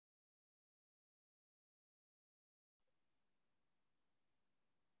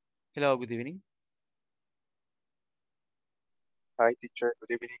Hello, good evening. Hi, teacher.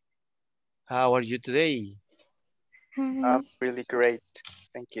 Good evening. How are you today? Hi. I'm really great.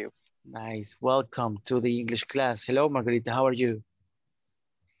 Thank you. Nice. Welcome to the English class. Hello, Margarita. How are you?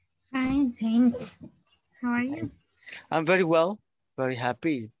 Fine, thanks. How are you? I'm very well. Very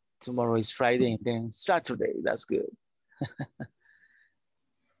happy. Tomorrow is Friday and then Saturday. That's good.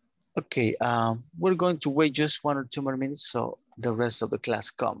 Okay. We're going to wait just 1 or 2 more minutes so the rest of the class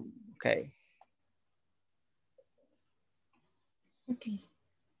come. Okay. Okay.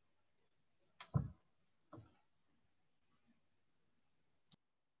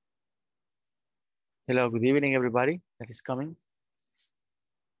 Hello, good evening, everybody that is coming.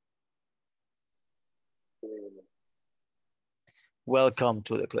 Welcome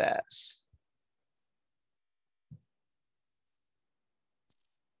to the class.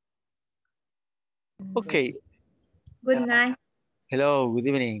 Okay. Good night. Hello, good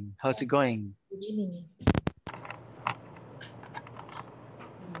evening. How's it going? Good evening.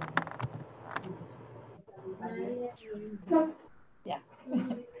 Yeah.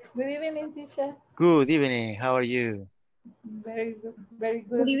 Good evening, teacher. Good evening. How are you? Very good. Very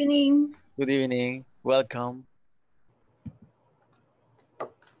Good good. evening. Good evening. Welcome.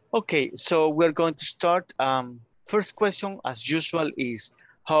 Okay, so we're going to start. First question, as usual, is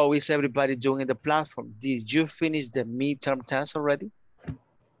how is everybody doing in the platform? Did you finish the midterm test already?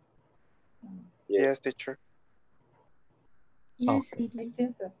 Yes, teacher. Yes, Okay. I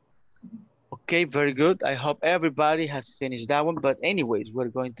think so. Okay, very good. I hope everybody has finished that one. But anyways, we're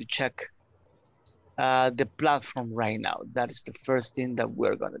going to check the platform right now. That is the first thing that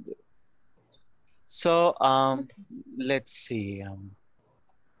we're going to do. So let's see.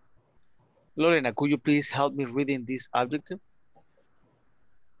 Lorena, could you please help me reading this objective?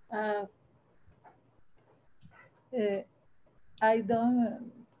 Uh, I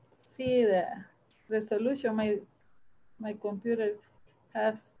don't see the resolution. My computer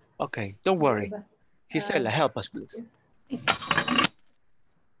has. Okay, don't worry. Uh, Gisela, help us, please.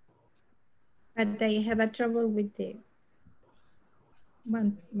 but I have a trouble with the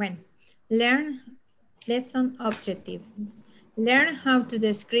one. When learn lesson objectives. Learn how to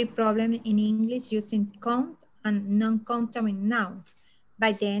describe problems in English using count and non-countable nouns.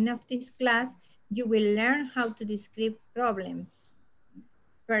 By the end of this class, you will learn how to describe problems.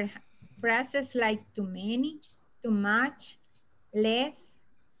 Phrases like too many, too much, less,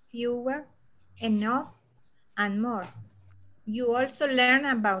 fewer, enough, and more. You also learn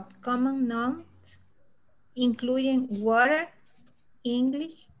about common nouns, including water,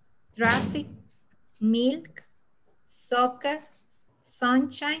 English, traffic, milk, soccer,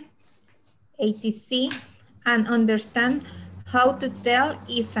 sunshine, etc., and understand how to tell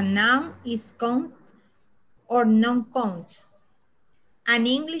if a noun is count or non-count. An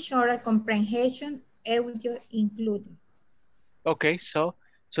English oral comprehension audio included. Okay, so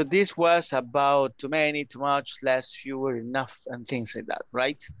this was about too many, too much, less, fewer, enough, and things like that,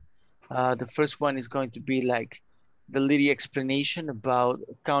 right? The first one is going to be like the little explanation about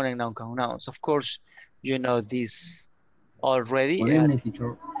count and non-count nouns. Of course, you know this already. Good evening,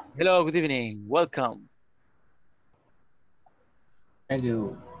 teacher. Hello, good evening. Welcome. Thank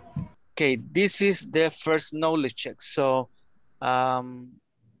you. Okay, this is the first knowledge check. So,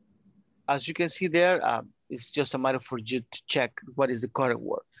 as you can see there, it's just a matter for you to check what is the correct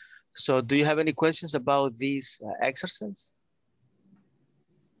word. So do you have any questions about this exercise?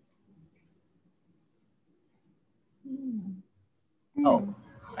 Oh,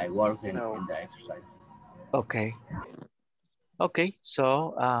 I work in No. the exercise. Okay. Okay,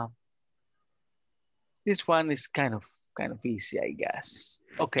 so this one is kind of easy, I guess.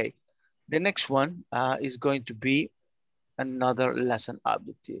 Okay, the next one is going to be another lesson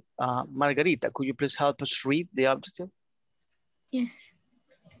objective. Margarita, could you please help us read the objective? Yes.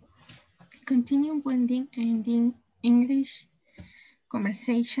 Continue building and English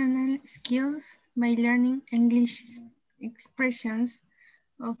conversational skills by learning English expressions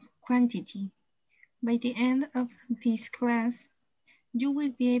of quantity. By the end of this class, you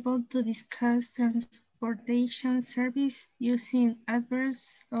will be able to discuss transportation service using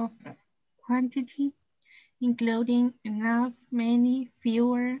adverbs of quantity, including enough, many,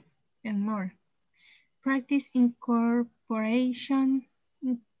 fewer, and more. Practice incorporating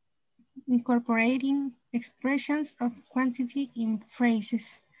expressions of quantity in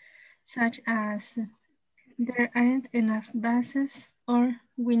phrases such as there aren't enough buses or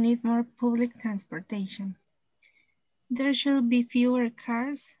we need more public transportation. There should be fewer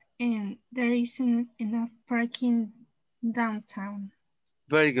cars and there isn't enough parking downtown.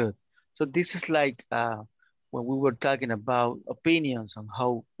 Very good. So this is like when we were talking about opinions on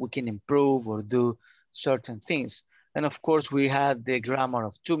how we can improve or do certain things. And of course, we had the grammar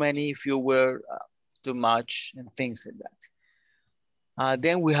of too many, fewer, too much, and things like that.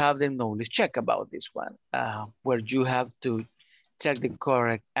 Then we have the knowledge check about this one, where you have to check the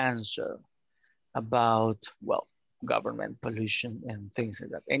correct answer about, well, government, pollution, and things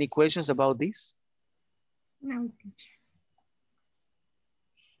like that. Any questions about this? No, teacher.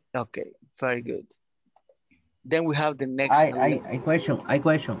 Okay, very good. Then we have the next. I question. I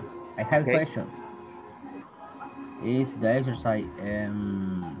have Okay. a question. Is the exercise the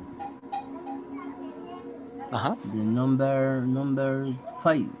number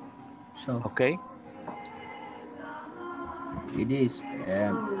 5? So okay. It is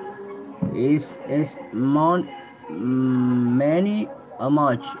many or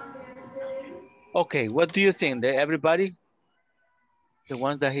much? Okay, what do you think? Everybody, the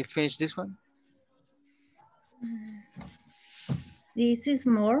ones that he finished this one? This is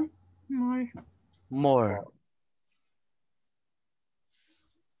more. More.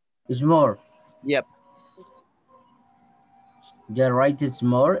 It's more. Yep. The right is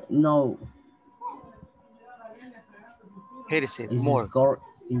more? No. Here is it, Is more.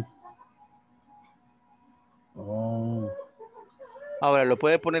 Oh. Ahora lo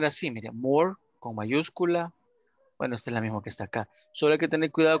puede poner así, mire, more con mayúscula. Bueno, esta es la misma que está acá. Solo hay que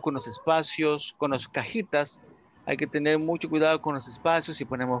tener cuidado con los espacios, con las cajitas. Hay que tener mucho cuidado con los espacios. Si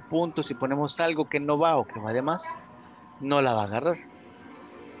ponemos puntos, si ponemos algo que no va o que va de más, no la va a agarrar.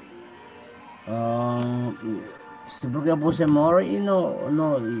 Sí, porque puse more y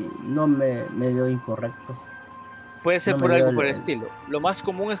no me dio incorrecto. Puede ser No por me dio algo por el estilo. Lo más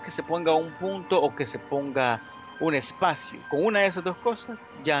común es que se ponga un punto o que se ponga un espacio. Con una de esas dos cosas,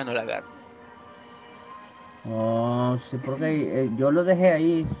 ya no la agarra. Sí, porque yo lo dejé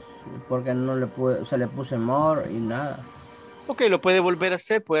ahí porque no le pude, o sea, le puse more y nada. Ok, lo puede volver a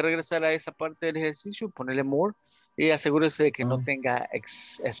hacer, puede regresar a esa parte del ejercicio, ponerle more y asegúrese de que no tenga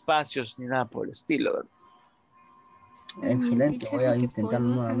espacios ni nada por el estilo, ¿verdad? Excelente, voy a intentarlo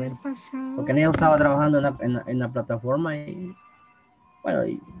nuevamente. Porque yo estaba trabajando en la plataforma y bueno,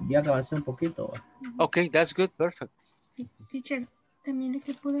 y ya que avancé un poquito. Ok, that's good, perfect. Sí, teacher, también lo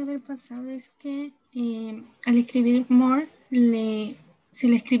que pudo haber pasado es que al escribir more se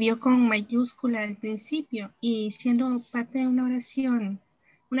le escribió con mayúscula al principio y siendo parte de una oración,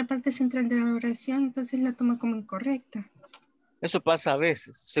 una parte central de la oración, entonces la toma como incorrecta. Eso pasa a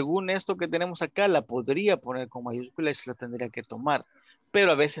veces. Según esto que tenemos acá, la podría poner con mayúscula y se la tendría que tomar.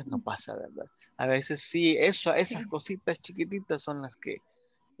 Pero a veces no pasa, ¿verdad? A veces sí, esas cositas chiquititas son las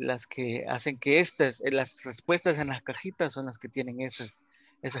que hacen que las respuestas en las cajitas son las que tienen esas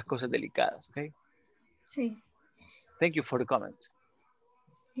cosas delicadas, ¿ok? Sí. Thank you for the comment.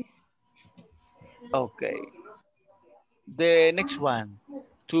 Yes. Okay. The next one,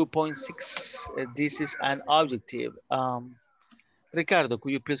 2.6. This is an objective. Ricardo,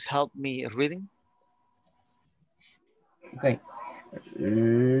 could you please help me reading? Okay.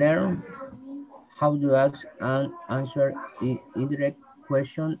 Learn how to ask and answer indirect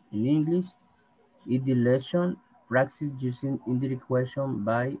question in English. In the lesson, practice using indirect question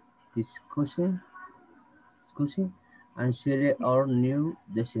by discussing and select our new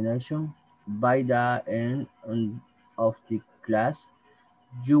destination. By the end of the class,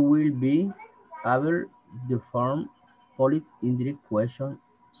 you will be able to form polite indirect questions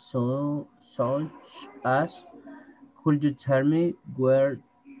such as, could you tell me where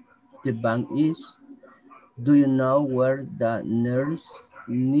the bank is? Do you know where the nearest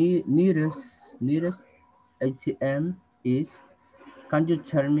ATM is? Can you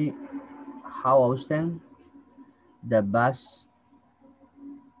tell me how often the bus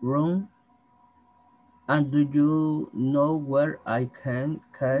run? And do you know where I can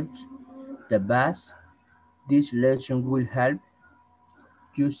catch the bus? This lesson will help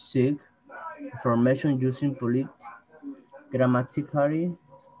you seek information using polite, grammatically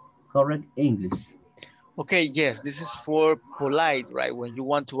correct English. Okay, yes, this is for polite, right? When you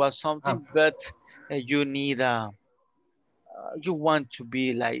want to ask something, but you need, you want to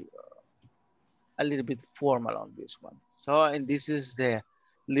be like a little bit formal on this one. So, and this is the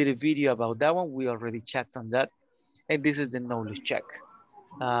little video about that one. We already checked on that. And this is the knowledge check.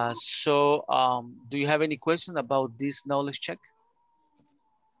 Do you have any question about this knowledge check?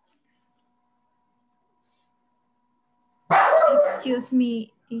 Excuse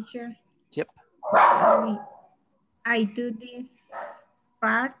me, teacher. Yep. I do this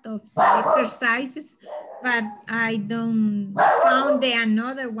part of the exercises, but I don't found the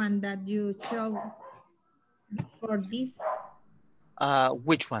another one that you show for this.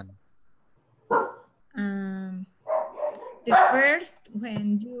 Which one? The first,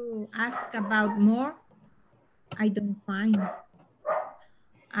 when you ask about more, I don't find.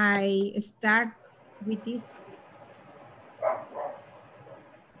 I start with this.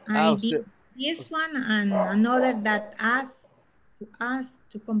 I Oh, did this one and another that asks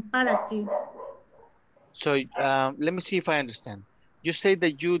to comparative. so let me see if I understand. You say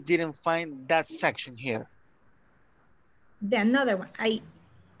that you didn't find that section here. The another one.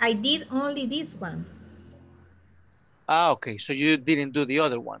 I did only this one. Ah, okay. So you didn't do the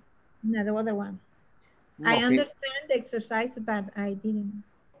other one. No, the other one. I Okay. understand the exercise, but I didn't.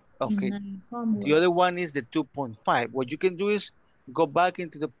 Okay. In my homework. The other one is the 2.5. What you can do is go back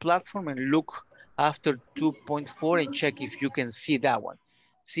into the platform and look after 2.4 and check if you can see that one.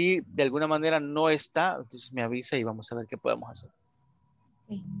 Si de alguna manera no está, entonces me avisa y vamos a ver qué podemos hacer.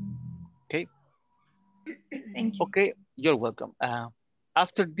 Okay. Okay. Thank you. Okay, you're welcome.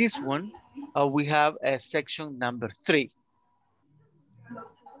 After this one, we have a section number 3.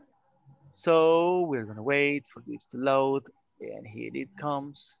 So we're gonna wait for this to load, and here it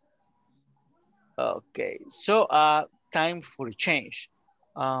comes. Okay, so time for a change.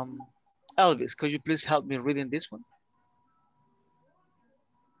 Elvis, could you please help me reading this one?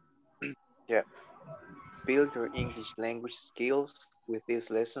 Yeah. Build your English language skills with this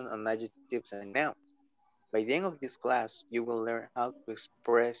lesson on adjectives and nouns. By the end of this class, you will learn how to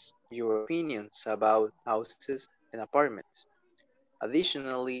express your opinions about houses and apartments.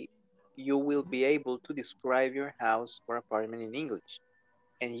 Additionally, you will be able to describe your house or apartment in English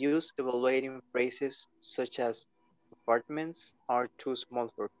and use evaluating phrases such as apartments are too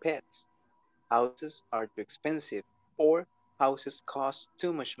small for pets, houses are too expensive, or houses cost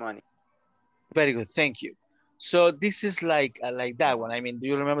too much money. Very good, thank you. So this is like that one. I mean, do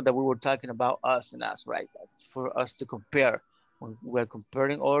you remember that we were talking about us and us, right? For us to compare when we're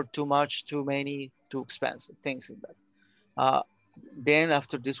comparing, or too much, too many, too expensive, things like that. Then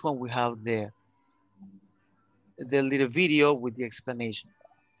after this one, we have the little video with the explanation.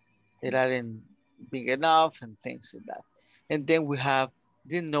 It aren't big enough and things like that. And then we have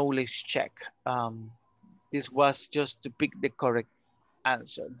the knowledge check. This was just to pick the correct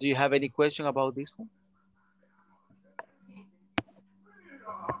answer. Do you have any question about this one?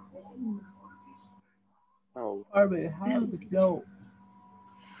 Oh, No.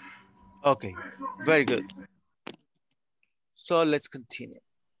 Okay, very good. So let's continue.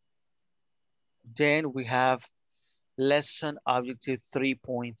 Then we have lesson objective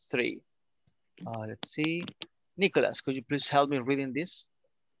 3.3. Let's see. Nicholas, could you please help me reading this?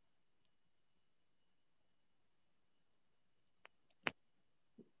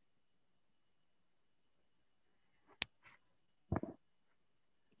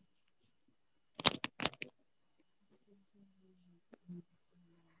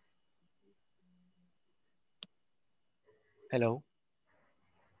 Hello?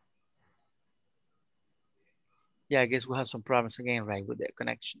 Yeah, I guess we have some problems again, right, with the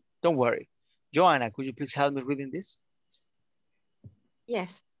connection. Don't worry. Joanna, could you please help me reading this?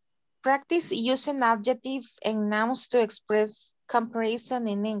 Yes. Practice using adjectives and nouns to express comparison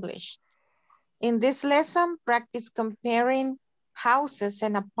in English. In this lesson, practice comparing houses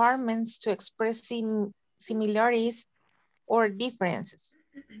and apartments to express similarities or differences.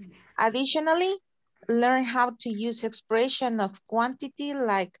 Additionally, learn how to use expression of quantity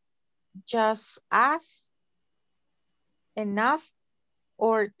like just as, enough,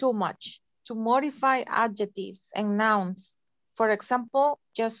 or too much to modify adjectives and nouns. For example,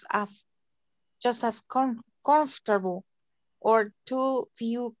 just as comfortable or too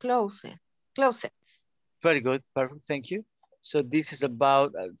few closets. Very good, perfect, thank you. So this is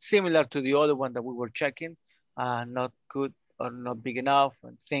about similar to the other one that we were checking, not good or not big enough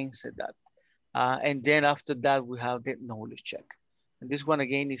and things like that. And then after that, we have the knowledge check. And this one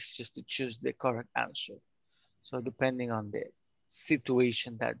again is just to choose the correct answer. So depending on the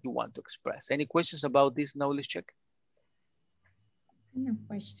situation that you want to express. Any questions about this knowledge check? No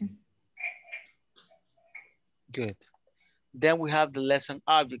question. Good. Then we have the lesson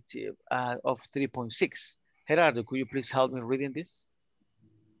objective of 3.6. Gerardo, could you please help me reading this?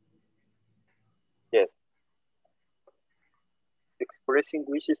 Yes. Expressing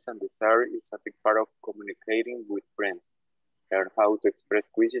wishes and desire is a big part of communicating with friends. Learn how to express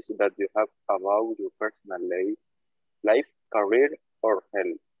wishes that you have about your personal life, career, or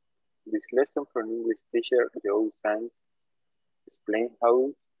health. This lesson from English teacher Joe Sands explains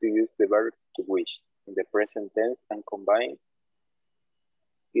how to use the verb to wish in the present tense and combine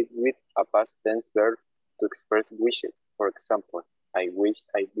it with a past tense verb to express wishes. For example, I wish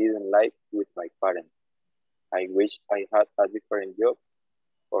I didn't live with my parents. I wish I had a different job,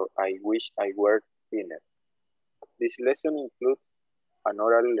 or I wish I were thinner. This lesson includes an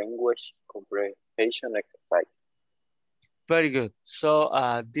oral language comprehension exercise. Very good. So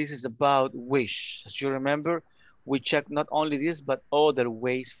this is about wish. As you remember, we check not only this, but other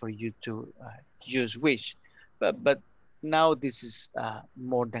ways for you to use wish. But now this is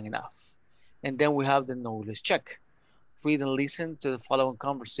more than enough. And then we have the knowledge check. Read and listen to the following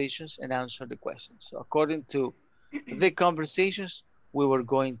conversations and answer the questions. So according to the conversations, we were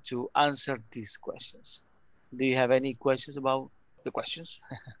going to answer these questions. Do you have any questions about the questions?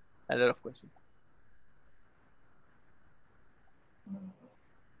 A lot of questions.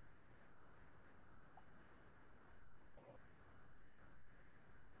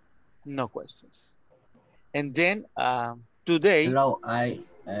 No questions. And then today. Hello,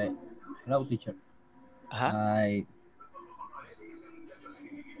 hello, teacher. Uh-huh.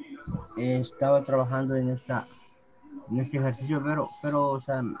 Estaba trabajando en este ejercicio, pero, o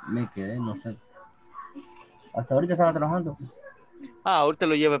sea, me quedé, no sé. Hasta ahorita estaba trabajando. Ahorita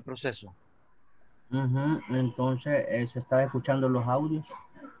lo lleva el proceso. Entonces, se estaba escuchando los audios.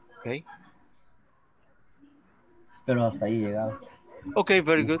 Okay. Pero hasta ahí llegaba. Okay,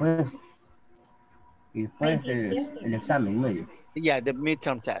 very good. Y después el examen medio. Yeah, the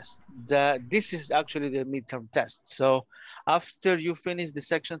midterm test. This is actually the midterm test. So after you finish the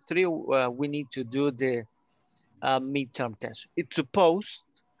section 3, we need to do the midterm test. It's supposed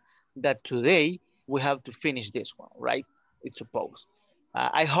that today we have to finish this one, right? It's supposed.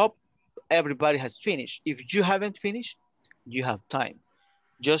 I hope everybody has finished. If you haven't finished, you have time.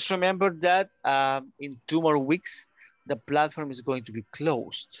 Just remember that in 2 more weeks, the platform is going to be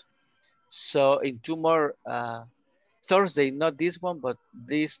closed. So in 2 more Thursday, not this one, but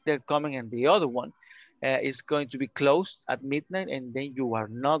they're coming, and the other one is going to be closed at midnight, and then you are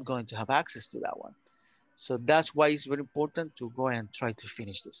not going to have access to that one. So that's why it's very important to go and try to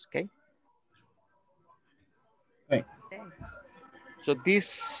finish this, okay? Right. So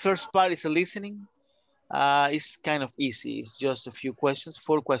this first part is a listening. It's kind of easy. It's just a few questions,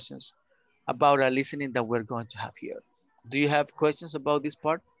 4 questions about a listening that we're going to have here. Do you have questions about this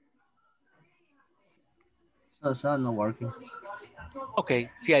part? So no working. Ok,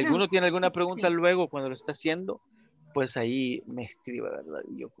 si alguno tiene alguna pregunta luego cuando lo está haciendo, pues ahí me escribe, ¿verdad?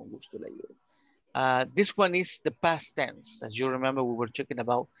 Y yo con gusto le ayudo. This one is the past tense. As you remember, we were checking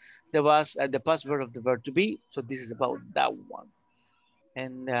about the past verb of the verb to be. So this is about that one.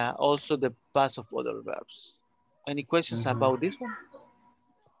 And also the past of other verbs. Any questions about this one?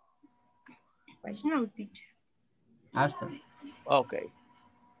 No, teacher. After. Okay.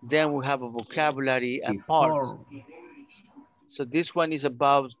 Then we have a vocabulary part. So this one is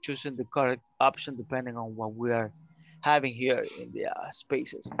about choosing the correct option depending on what we are having here in the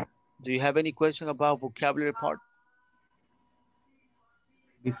spaces. Do you have any question about vocabulary part?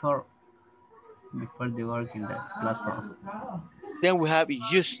 Before the work in the classroom. Then we have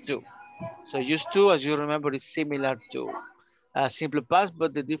used to. So used to, as you remember, is similar to simple past,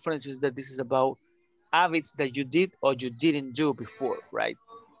 but the difference is that this is about habits that you did or you didn't do before, right?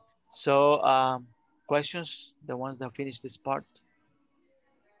 So questions, the ones that finish this part?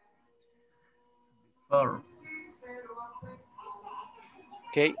 Before.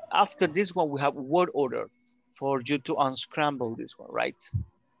 Okay, after this one, we have word order for you to unscramble this one, right?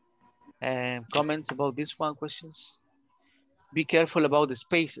 And comment about this one, questions? Be careful about the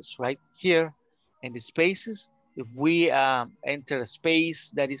spaces, right? Here in the spaces, if we enter a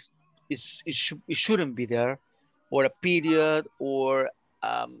space that it shouldn't be there, or a period, or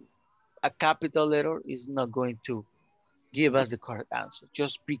a capital letter, is not going to give us the correct answer.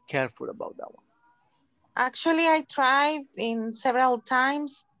 Just be careful about that one. Actually, I tried in several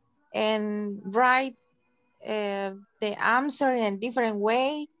times and write the answer in a different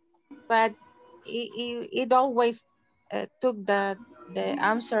way, but it always took the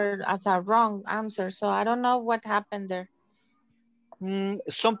answer as a wrong answer. So I don't know what happened there.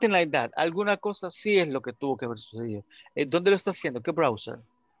 Something like that. Alguna cosa sí es lo que tuvo que haber sucedido. ¿Dónde lo está haciendo? ¿Qué browser?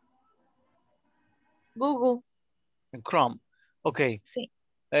 Google. En Chrome. Ok. Sí.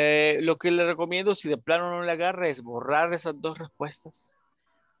 Lo que le recomiendo, si de plano no le agarra, es borrar esas 2 respuestas.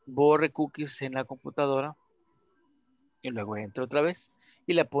 Borre cookies en la computadora. Y luego entra otra vez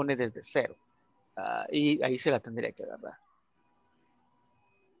y la pone desde 0. Y ahí se la tendría que agarrar.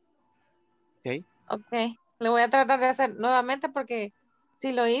 Ok. Ok. Le voy a tratar de hacer nuevamente porque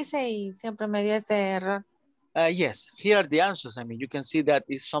sí lo hice y siempre me dio ese error. Yes, here are the answers. I mean, you can see that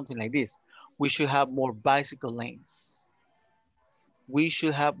it's something like this. We should have more bicycle lanes. We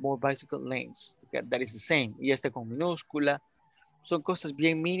should have more bicycle lanes. That is the same. Y este con minúscula. Son cosas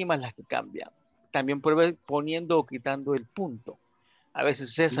bien mínimas las que cambian. También pruebe poniendo o quitando el punto. A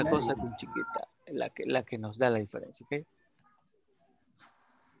veces esa cosa es bien chiquita. la que nos da la diferencia, ¿ok?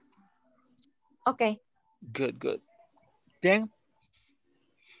 Okay. Good, good. Then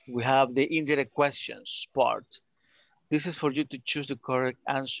we have the indirect questions part. This is for you to choose the correct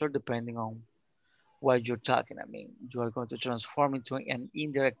answer depending on what you're talking. I mean, you are going to transform into an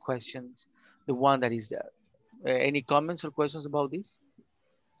indirect question, the one that is there. Any comments or questions about this?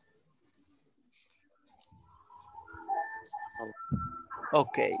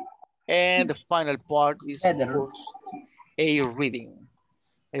 Okay. And the final part is, of Heather. course, a reading.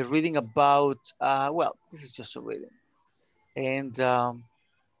 A reading about, well, this is just a reading. And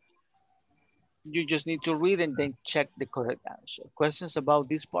you just need to read and then check the correct answer. Questions about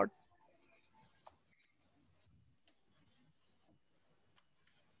this part?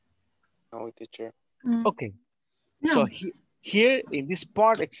 No, teacher. Okay. No. So here in this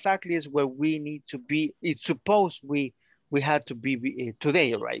part exactly is where we need to be. It's supposed we had to be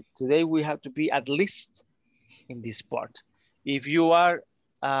today, right? Today we have to be at least in this part. If you are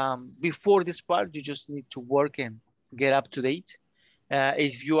before this part, you just need to work and get up to date.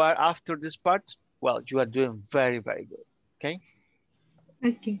 If you are after this part, well, you are doing very, very good. Okay.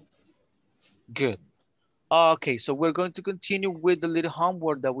 Okay. Good. Okay, so we're going to continue with the little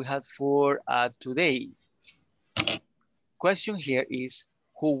homework that we had for today. Question here is,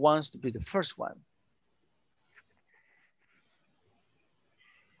 who wants to be the first one?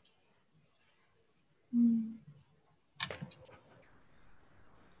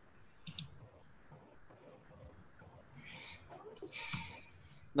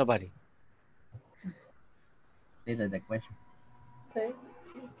 Nobody. This is the question. Okay.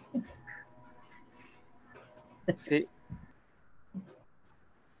 See?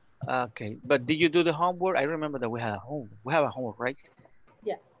 Okay, but did you do the homework? I remember that we had a homework. We have a homework, right?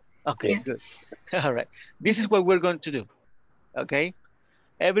 Yeah. Okay, Yes. good. All right. This is what we're going to do. Okay.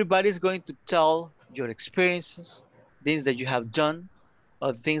 Everybody's going to tell your experiences, things that you have done,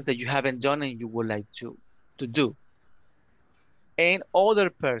 or things that you haven't done and you would like to do. And other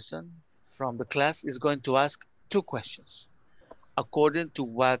person from the class is going to ask 2 questions according to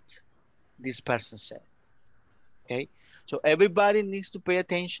what this person said. Okay. So everybody needs to pay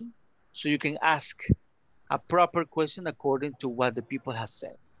attention so you can ask a proper question according to what the people have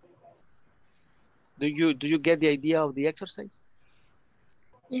said. Do you get the idea of the exercise?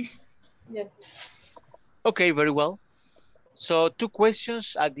 Yes. Yes. Okay, very well. So 2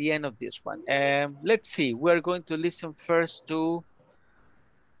 questions at the end of this one. Let's see, we're going to listen first to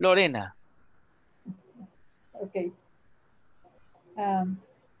Lorena. Okay.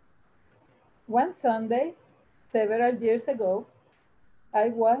 One Sunday, several years ago, I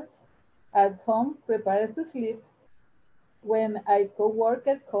was at home prepared to sleep when a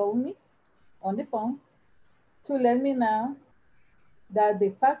coworker called me on the phone to let me know that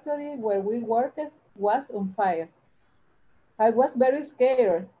the factory where we worked was on fire. I was very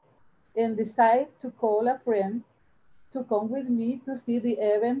scared and decided to call a friend to come with me to see the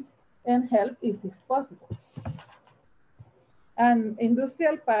event and help if it's possible. An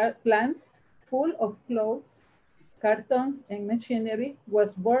industrial plant full of clothes, cartons, and machinery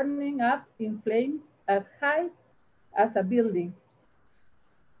was burning up in flames as high as a building.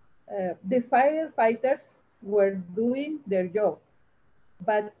 The firefighters were doing their job,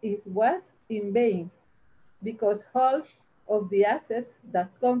 but it was in vain because half of the assets that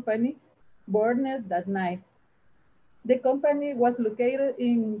company burned that night. The company was located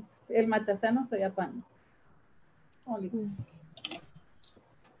in El Matasano, Soyapan. Only.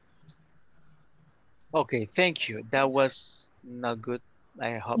 Okay, thank you. That was not good.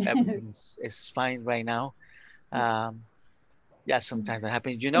 I hope everything is fine right now. Yeah, sometimes that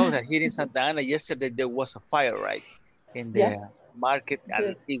happens. You know that here in Santa Ana yesterday there was a fire, right? In Yeah. the market,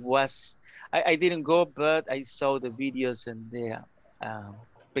 and it was, I didn't go, but I saw the videos and the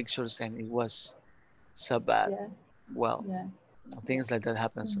pictures, and it was so bad. Yeah. Well, Yeah. things like that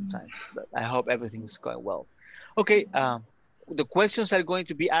happen sometimes, but I hope everything is going well. Okay, the questions are going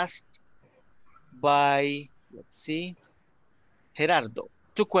to be asked by, let's see, Gerardo.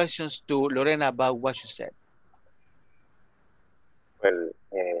 2 questions to Lorena about what you said. Well,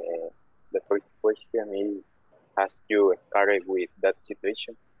 the first question is, has you started with that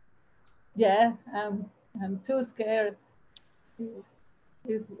situation? Yeah, I'm too scared.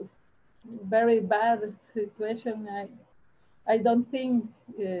 It's very bad situation. I don't think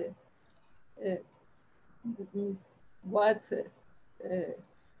what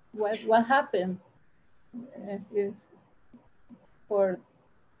what happened is for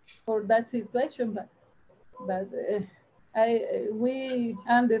that situation, but we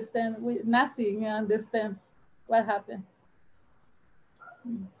understand, we nothing understand what happened.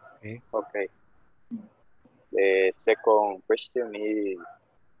 Okay. Okay. The second question is,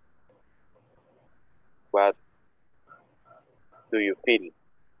 what do you feel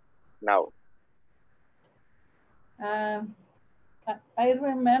now? I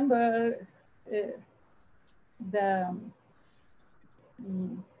remember the,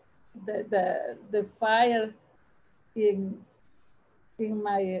 the fire in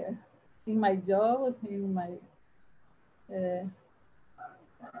my job, in my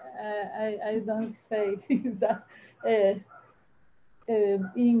I don't say that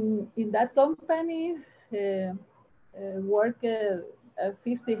in that company work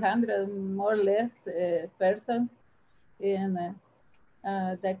 1,500 more or less persons, and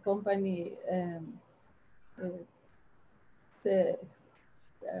that company se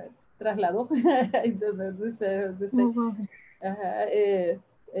trasladó. I don't know to say,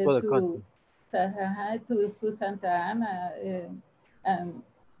 For the to country. to Santa Ana, and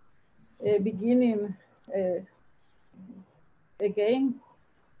beginning again.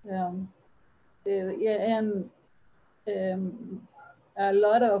 Yeah, and a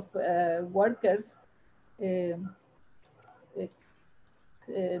lot of workers don't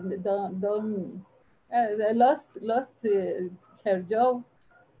lost her job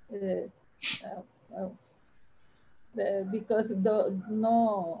because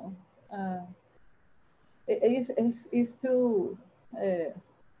no it's too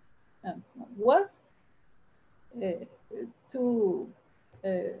was too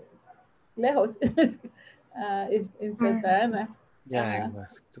lejos in Santa Ana. Yeah, it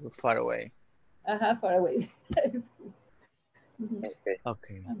was too far away. Far away. Okay.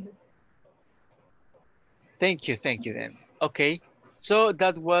 Okay. Thank you then. Okay, so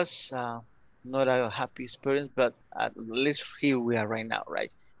that was not a happy experience, but at least here we are right now,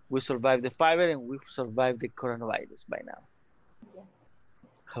 right? We survived the fire and we survived the coronavirus by now.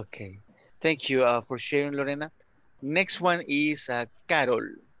 Okay, thank you for sharing, Lorena. Next one is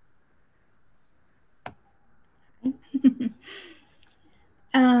Carol.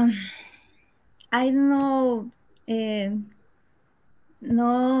 I no,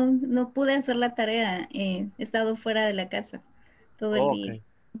 no pude hacer la tarea. He estado fuera de la casa todo el día.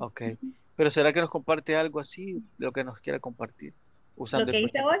 Okay, okay. Pero ¿será que nos comparte algo así, lo que nos quiera compartir? Lo Usando el que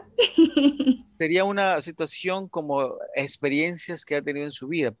hice presente. hoy. Sería una situación como experiencias que ha tenido en su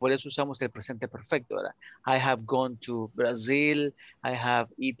vida. Por eso usamos el presente perfecto, ¿verdad? I have gone to Brazil. I have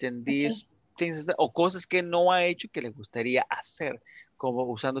eaten this. Things o cosas que no ha hecho que le gustaría hacer, como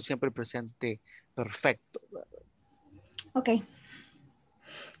usando siempre el presente perfecto. Okay.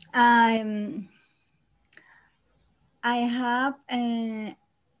 I have a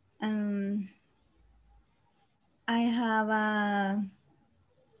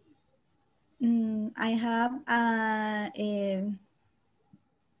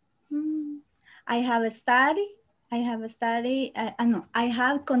study. I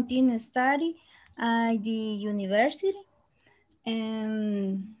have continued study at the university.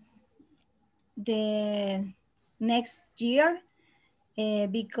 The next year,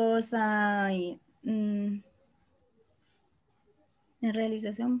 because en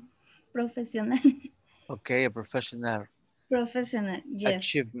realización profesional. Okay, a professional Yes.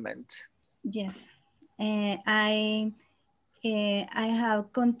 achievement. Yes. I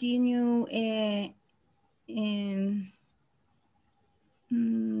have continued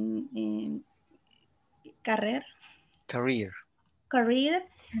career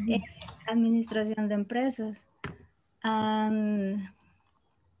en administración de empresas. I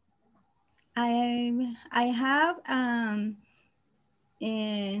have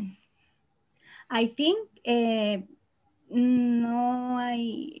I think no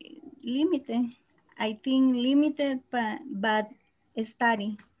hay límite. I think limited, but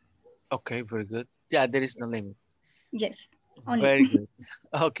study. Okay, very good. Yeah, there is no limit. Yes. Only. Very good.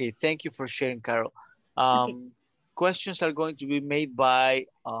 Okay, thank you for sharing, Carol. Okay. Questions are going to be made by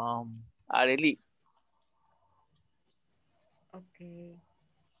Arely. Okay.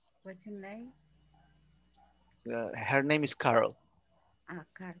 What's your name? Her name is Carol.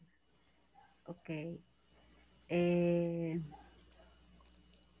 Carol. Okay.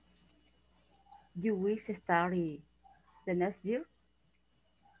 You wish to study the next year?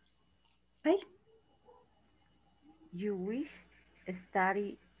 Hey? You wish to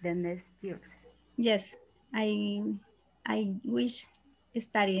study the next year? Yes, I wish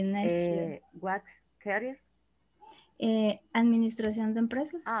study next year. What career? Administración de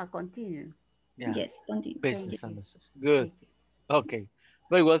empresas. Continue. Yeah. Yes, continue. Business analysis. Good. Okay.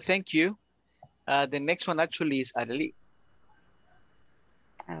 Very well, thank you. The next one actually is Arely.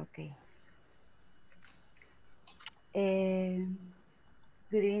 Okay. Good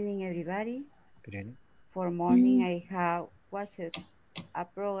evening, everybody. For morning, I have watched a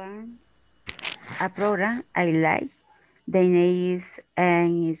program I like. The name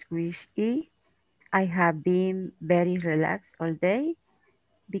is English. I have been very relaxed all day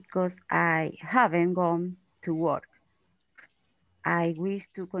because I haven't gone to work. I wish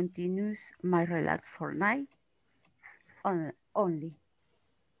to continue my relax for night only.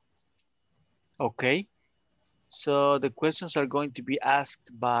 Okay. So the questions are going to be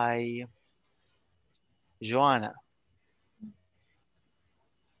asked by Joanna.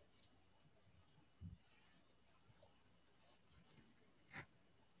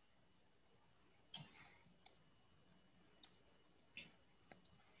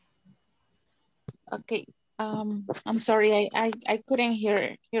 Okay. I'm sorry, I couldn't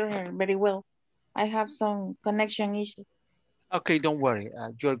hear her very well. I have some connection issues. Okay, don't worry.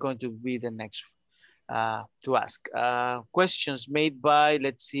 You're going to be the next to ask. Questions made by,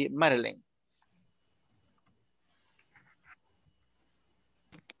 let's see, Madeline.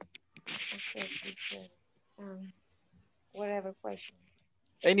 Okay, teacher. Whatever question.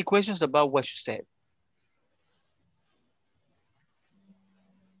 Any questions about what you said?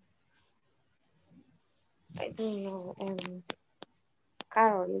 I don't know.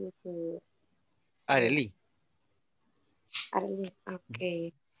 Carol is Arely. Arlene.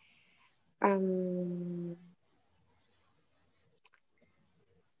 Okay. Um,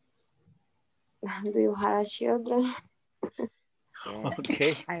 do you have children? Yes.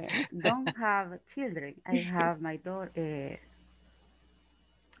 Okay. I don't have children. I have my daughter,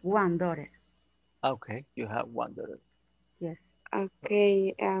 one daughter. Okay, you have one daughter. Yes.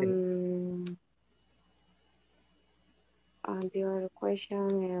 Okay. The other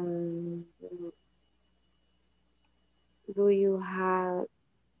question. Do you have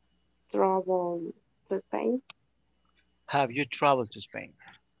trouble to Spain? Have you traveled to Spain?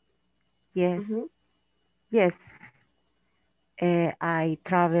 Yes. Mm-hmm. Yes. I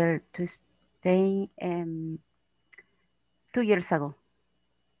traveled to Spain 2 years ago.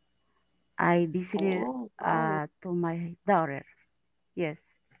 I visited Oh, wow. to my daughter. Yes.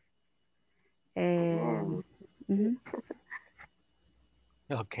 Oh, Mhm.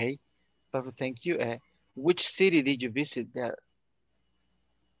 Okay, perfect. Thank you. Which city did you visit there,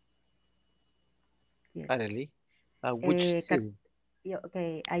 Yes. Arely? Which city? Yeah,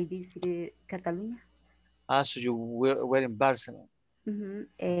 okay. I visited Catalonia. So you were in Barcelona.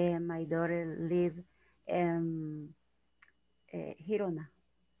 My daughter lived in Girona.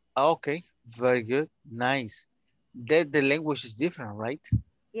 Okay, very good. Nice. The language is different, right?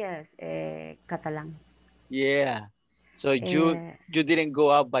 Yes, Catalan. Yeah. So you didn't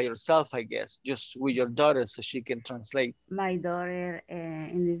go out by yourself, I guess, just with your daughter so she can translate. My daughter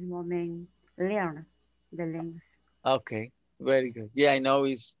in this moment learn the language. Okay, very good. Yeah, I know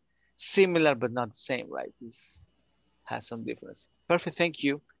it's similar but not the same, right? This has some difference. Perfect, thank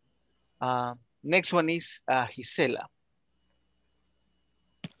you. Next one is Gisela.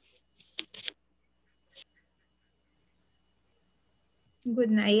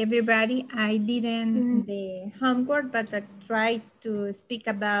 Good night, everybody. I didn't the homework, but I tried to speak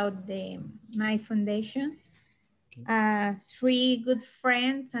about my foundation. Three good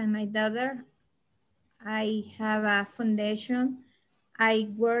friends and my daughter. I have a foundation. I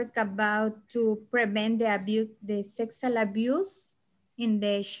work about to prevent the abuse, the sexual abuse in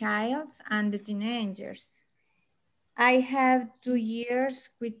the child and the teenagers. I have 2 years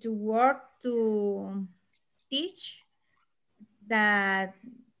with to work to teach that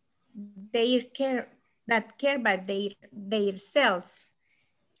they care about their self.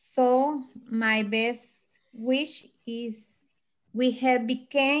 So my best wish is we have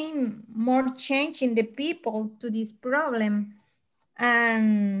became more change in the people to this problem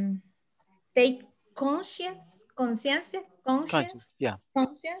and take Conscious, yeah.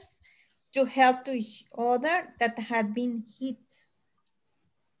 conscience to help to each other that had been hit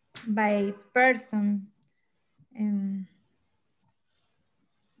by person. Um,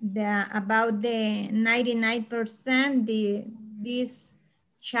 about the 99% this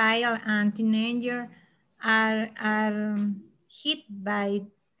child and teenager are hit by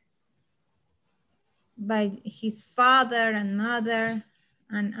his father and mother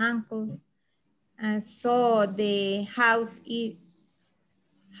and uncles. So the house is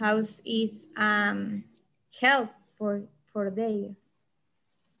help for their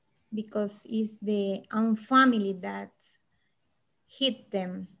because it's the own family that hit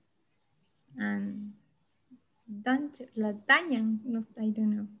them and don't la dañan. No, I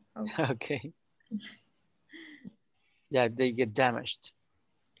don't know how. Okay. Yeah, they get damaged.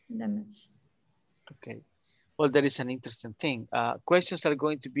 Damage. Okay. Well, that is an interesting thing. Questions are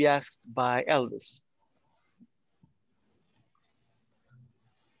going to be asked by Elvis.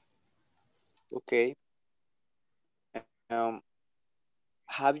 Okay. Um,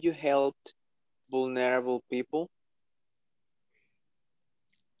 have you helped vulnerable people?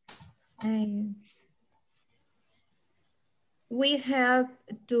 We help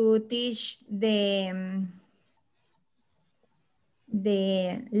to teach the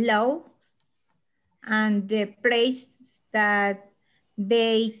law and the place that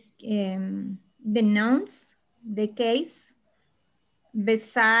they denounce the case.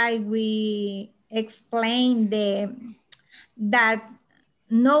 Besides, we explain that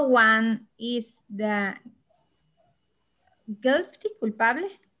no one is the guilty,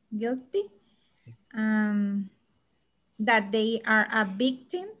 that they are a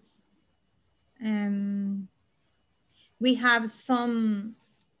victims. We have some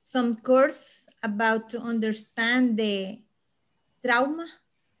course about to understand the trauma.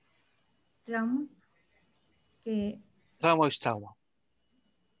 Que Trauma is trauma.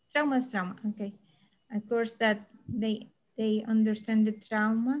 Trauma is trauma, okay. Of course that they understand the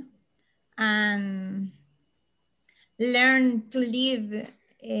trauma and learn to live,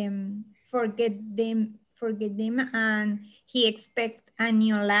 forget them, and he expect a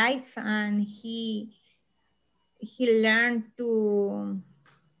new life, and he learned to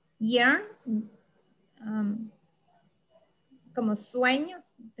yearn, como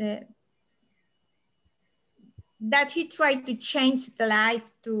sueños, that he tried to change the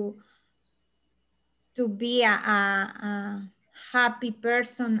life to be a happy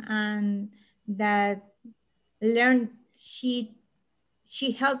person, and that learned she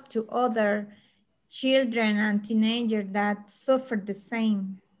helped to other children and teenagers that suffer the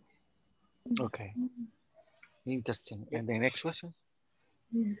same. Okay. Interesting. And the next question?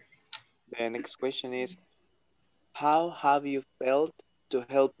 The next question is, how have you felt to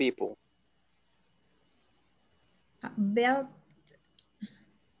help people? Belt.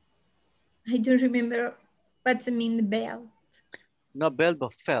 I don't remember what's the mean belt. Not belt,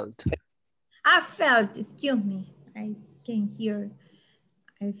 but felt. I felt, excuse me. I can hear.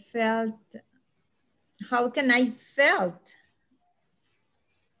 I felt. How can I felt?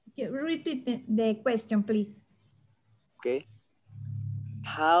 Repeat the question, please. Okay.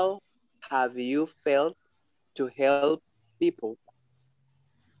 How have you felt to help people?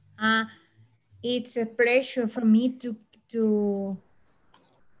 It's a pleasure for me to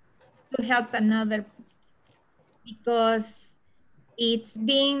help another, because it's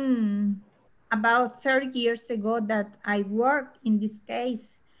been about 30 years ago that I worked in this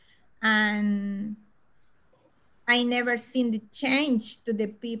case, and I never seen the change to the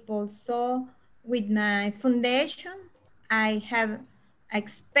people. So with my foundation, I have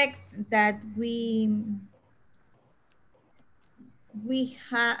expect that we will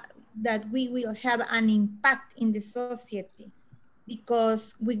have an impact in the society,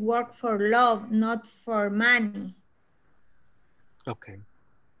 because we work for love, not for money. Okay.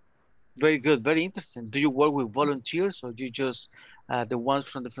 Very good. Very interesting. Do you work with volunteers, or you just the ones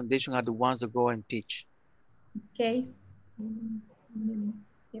from the foundation are the ones that go and teach? Okay.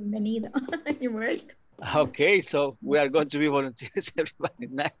 Bienvenido. You're welcome. Okay, so we are going to be volunteers, everybody.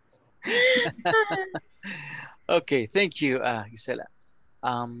 Nice. Okay, thank you, Gisela.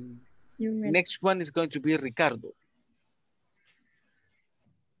 Next one is going to be Ricardo.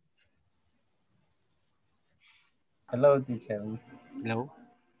 Hello, teacher. Hello.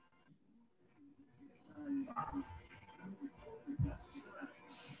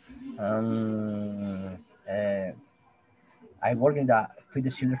 I work in the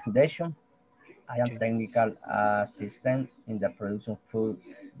Feed Children Foundation. I am technical assistant in the production of food,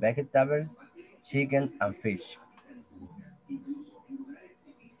 vegetable, chicken, and fish.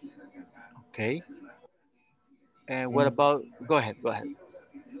 Okay. And what about, go ahead.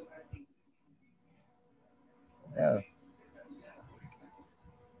 Yeah.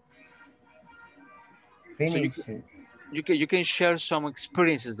 Finish. So you can share some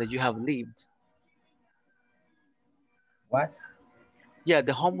experiences that you have lived. What? Yeah,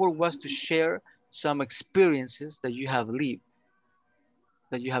 the homework was to share some experiences that you have lived,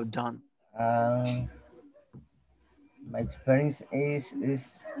 that you have done. My experience is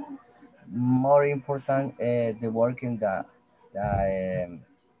more important the work in the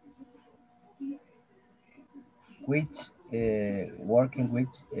which working with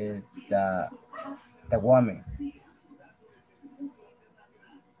the woman.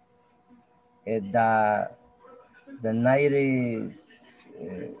 The 90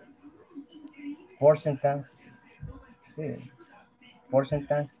 percentage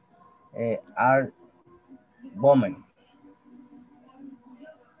are woman.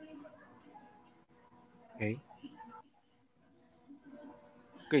 Okay.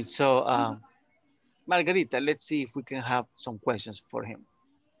 Good. So, Margarita, let's see if we can have some questions for him.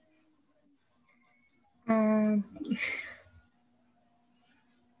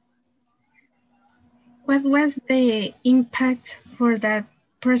 What was the impact for that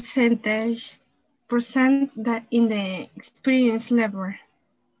percent that in the experience level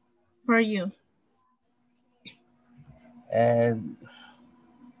for you?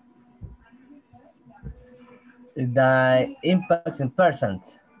 The impact in percent.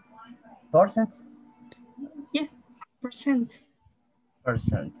 Percent? Yeah, percent.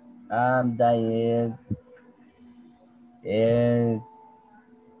 Percent. That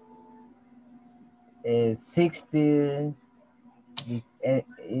is 60,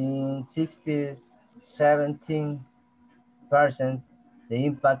 in 60, 17%. The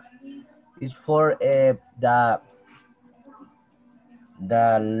impact is for the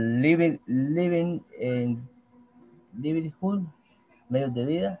living in livelihood, medio de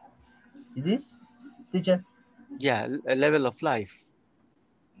vida. Is this, teacher? Yeah, a level of life.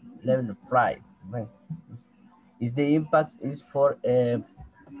 Level of life. Right. Is the impact is for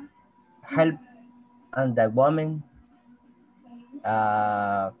help and the woman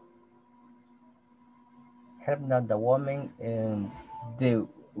help not the woman and the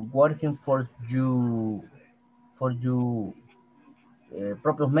working for you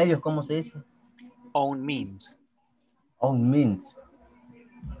propios medios, ¿cómo se dice? Own means. Own means.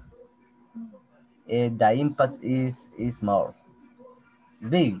 The impact is more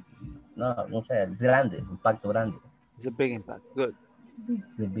big. No, no sé, es grande, impacto grande. It's a big impact. Good.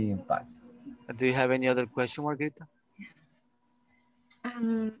 It's a big impact. Do you have any other question, Margarita?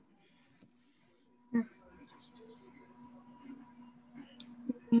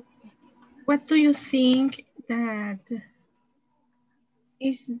 What do you think that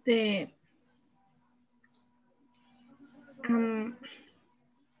is the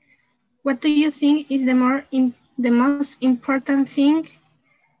what do you think is the most important thing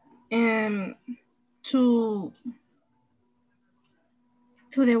to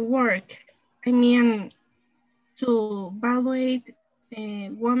the work? I mean, to evaluate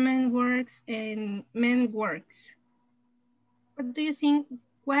women works and men works. What do you think?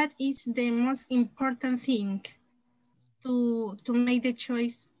 What is the most important thing to make the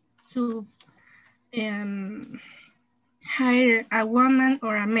choice to hire a woman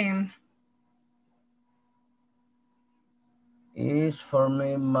or a man? Is for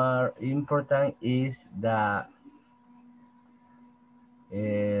me more important is the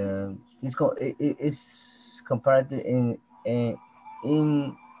is compared in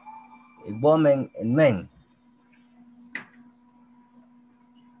women and men.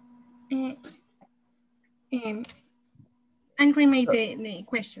 And remake the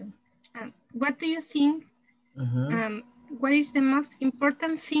question. What do you think? What is the most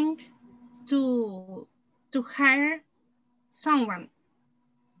important thing to hire someone?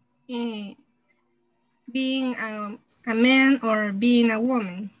 Being a man or being a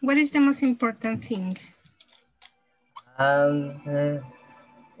woman? What is the most important thing? Other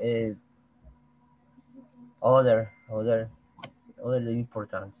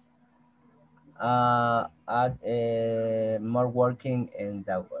important. More working in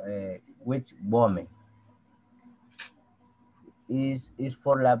the which woman is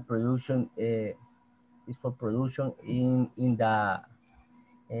for la production is for production in the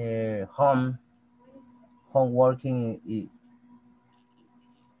home working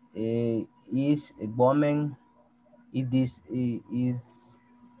is a woman. It is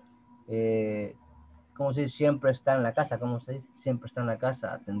 ¿cómo se dice? Siempre está en la casa, ¿cómo se dice? Siempre está en la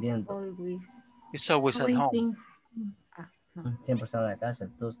casa atendiendo. Always. It's always at home. Siempre está en la casa.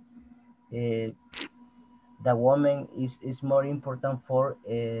 Entonces, the woman is more important for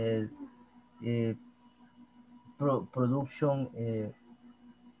production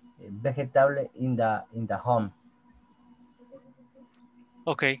vegetable in the home.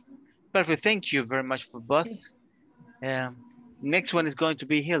 Okay, perfect. Thank you very much for both. Next one is going to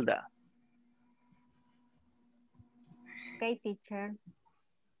be Hilda. Okay, teacher.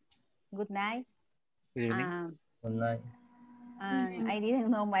 Good night. Good evening. Good night. I didn't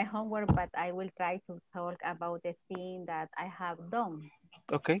know my homework, but I will try to talk about the thing that I have done.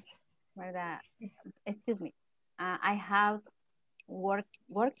 Okay. Excuse me. I have worked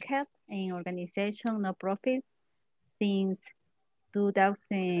in organization, no profit, since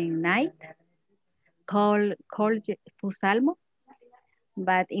 2009, called Fusalmo.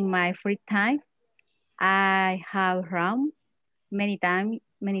 But in my free time, I have run many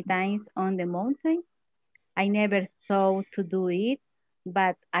times on the mountain. I never thought to do it,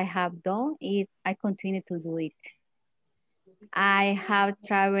 but I have done it. I continue to do it. I have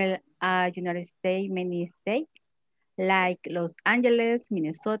traveled United States, many states, like Los Angeles,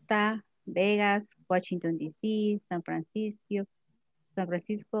 Minnesota, Vegas, Washington, D.C., San Francisco,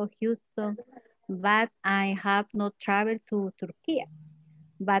 Houston, but I have not traveled to Turkey.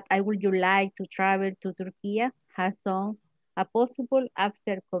 But I would you like to travel to Turkey as soon as possible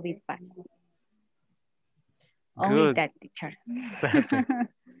after COVID pass. Only Good. that, teacher. Perfect.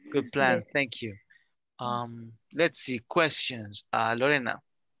 Good plan. Yes. Thank you. Let's see. Questions. Lorena.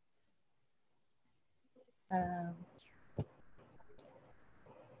 Um,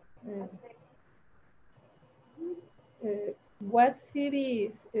 uh, what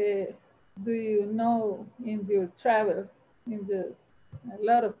cities do you know in your travel, a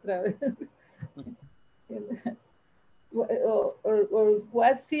lot of travel? or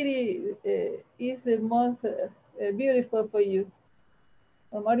what city is the most beautiful for you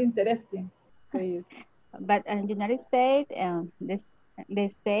or more interesting for you? But in United States, the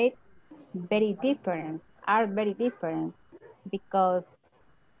state are very different because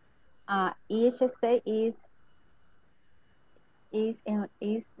each state is different.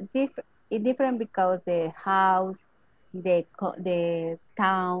 It's different because the house, the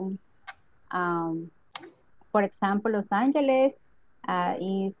town. For example, Los Angeles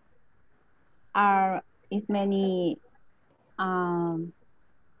is many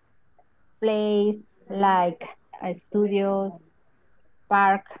place like studios,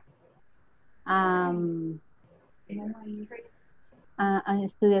 park, and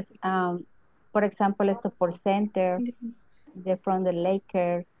studios. For example, Staples Center, the from the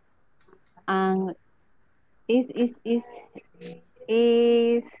Laker, and is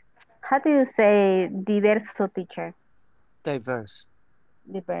how do you say diverse teacher? Diverse.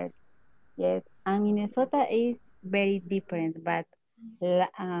 Diverse, yes. And Minnesota is very different, but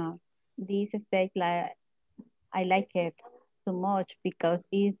this state like I like it too much because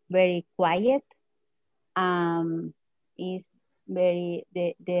it's very quiet. Is very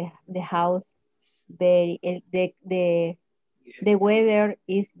the house very the weather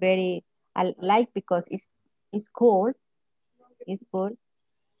is very I like because it's cold. It's cool.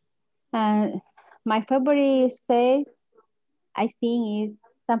 And my favorite state I think is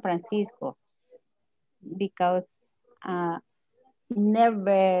San Francisco because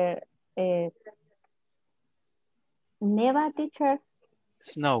never never teacher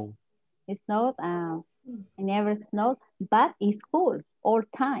Snow. it's not never snowed, but it's cool all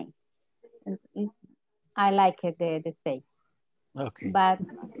time. I like it, the state. Okay. But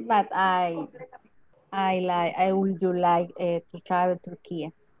I would you like to travel to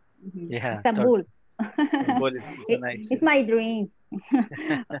Turkey. Yeah. Istanbul. Istanbul is a nice It's city. my dream.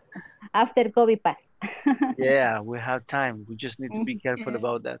 After COVID pass. Yeah, we have time. We just need to be careful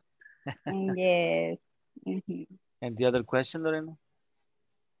about that. Yes. Mhm. And the other question, Lorena?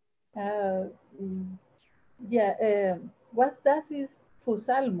 Yeah, what does is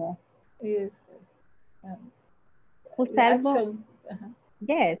Fusalmo? Is Fusalmo, action.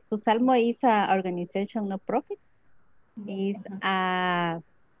 yes, Fusalmo is an organization no profit. Is a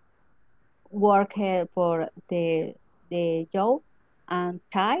work for the job and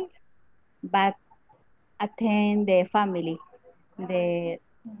child, but attend the family, the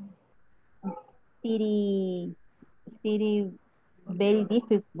city city very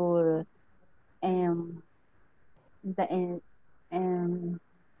difficult the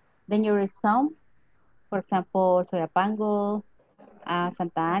dangerous zone. For example, Soyapango,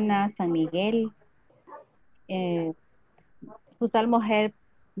 Santa Ana, San Miguel. Uh, Fusalmo help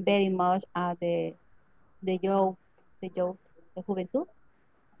very much the youth, the juventud,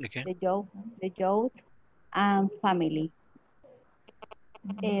 Okay. the youth and family.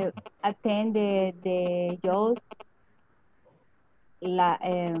 Attend the youth,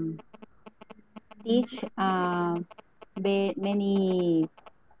 teach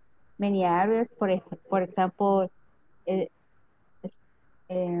many areas. For example, eh,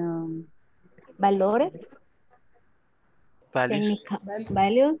 um, valores, Values.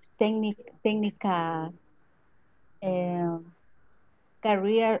 values, técnica,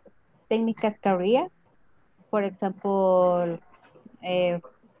 career, técnicas career. For example, in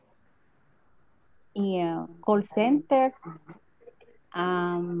call center,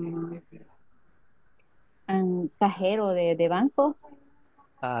 and cajero de banco,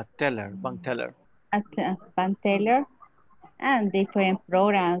 Teller, bank teller. bank teller, and different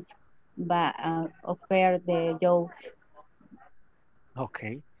programs but offer the youth.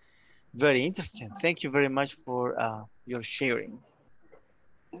 Okay. Very interesting. Thank you very much for your sharing.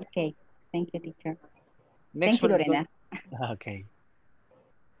 Okay, thank you, teacher. Next Thank you, one is Lorena. okay.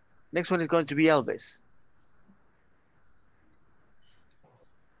 Next one is going to be Elvis.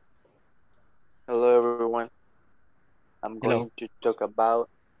 Hello, everyone. I'm Hello. going to talk about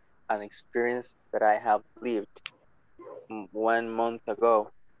an experience that I have lived 1 month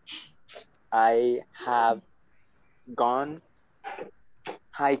ago. I have gone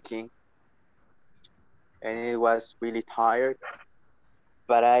hiking and it was really tired,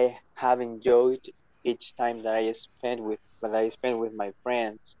 but I have enjoyed each time that I spent with my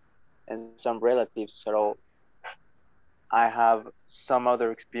friends and some relatives at all. I have some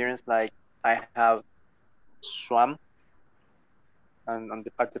other experience like I have swam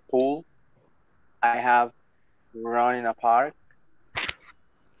at the pool. I have run in a park.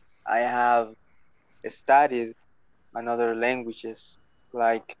 I have studied another languages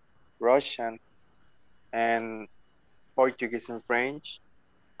like Russian and Portuguese and French.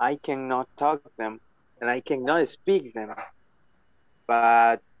 I cannot talk them and I cannot speak them,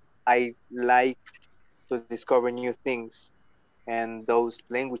 but I like to discover new things, and those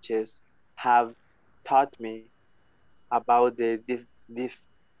languages have taught me about the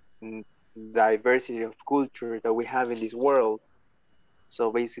mm, diversity of culture that we have in this world.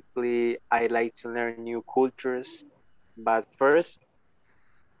 So basically, I like to learn new cultures, but first,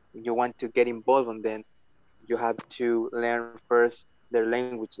 you want to get involved on them. You have to learn first their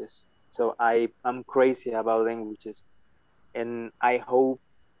languages. So I'm crazy about languages, and I hope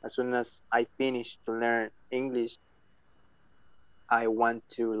as soon as I finish to learn English, I want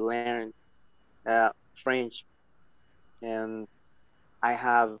to learn French, and I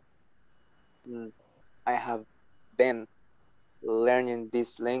have mm, I have been learning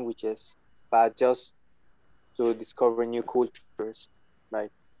these languages, but just to discover new cultures.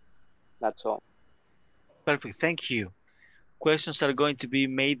 Like that's all. Perfect. Thank you. Questions are going to be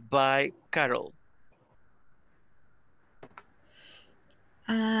made by Carol.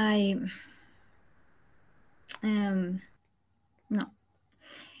 I no.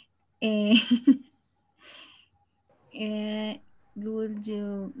 Eh, would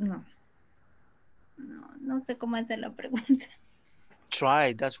you no. No, no sé cómo hacer la pregunta.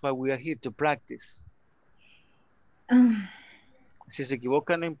 Try. That's why we are here to practice. Si se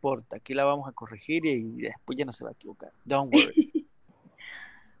equivoca, no importa. Aquí la vamos a corregir y después ya no se va a equivocar. Don't worry.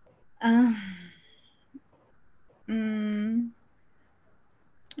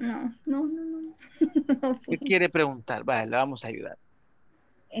 No, no, no, no. ¿Qué quiere preguntar? Vale, le vamos a ayudar.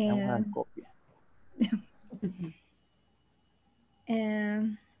 Vamos a dar copia.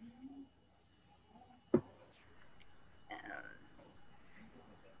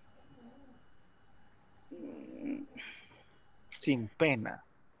 Sin pena.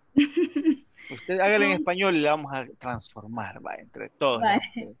 Usted hágale en español y le vamos a transformar, va, entre todos.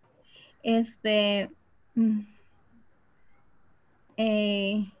 Vale.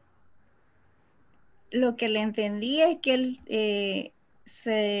 Lo que le entendí es que él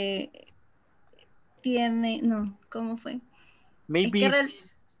se tiene, no, ¿cómo fue? Maybe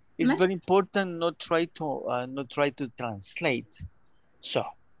Es it's very important not try to translate. So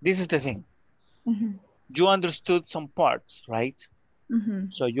this is the thing. You understood some parts, right?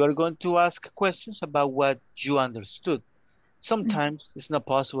 So you are going to ask questions about what you understood. Sometimes it's not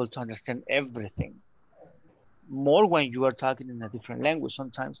possible to understand everything. More when you are talking in a different language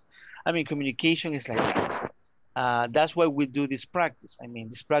sometimes. I mean, communication is like that. That's why we do this practice. I mean,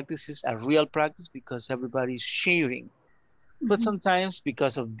 this practice is a real practice because everybody is sharing. But sometimes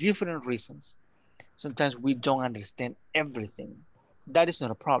because of different reasons, sometimes we don't understand everything. That is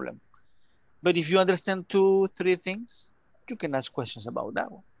not a problem. But if you understand 2, 3 things, you can ask questions about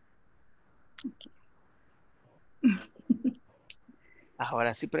that one. Okay.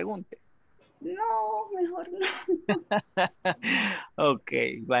 Ahora sí pregunte. No, mejor no. Ok,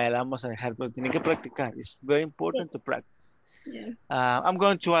 vaya, la vamos a dejar, pero tiene que practicar. It's very important to practice. Yeah. I'm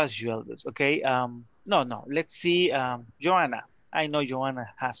going to ask you, Elvis, okay? No, let's see, Joanna. I know Joanna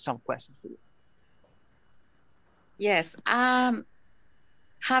has some questions for you. Yes.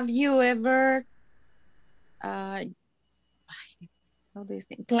 Have you ever climb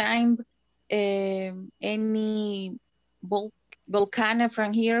any volcano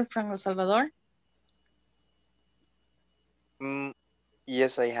from here, from El Salvador?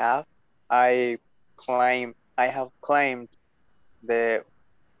 Yes, I have. I have climbed the.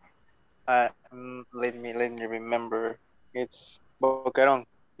 Let me remember. It's Bocaron.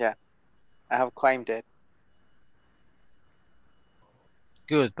 Yeah, I have climbed it.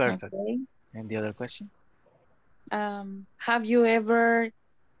 Good, perfect. Okay. And the other question? Have you ever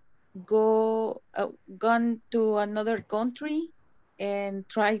gone to another country and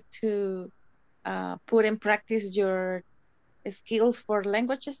try to put in practice your skills for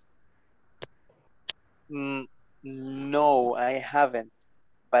languages? No, I haven't,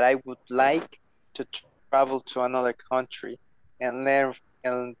 but I would like to travel to another country and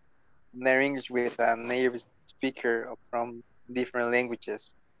and learn English with a native speaker from different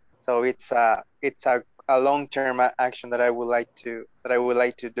languages. So it's a long-term action that I would like to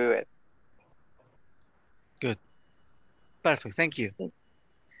do it. Good. Perfect. Thank you.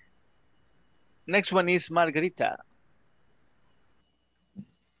 Next one is Margarita.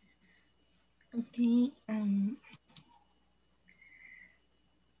 Okay.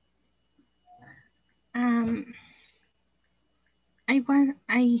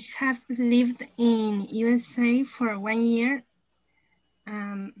 I have lived in USA for 1 year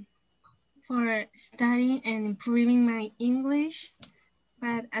for studying and improving my English,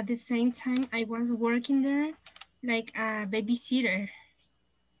 but at the same time I was working there like a babysitter.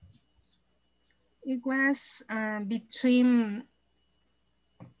 It was between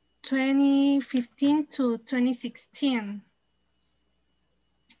 2015 to 2016.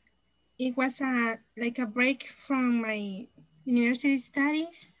 It was like a break from my university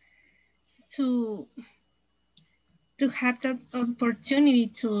studies to have that opportunity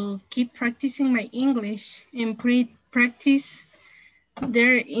to keep practicing my English and practice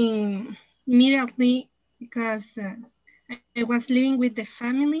there immediately because I was living with the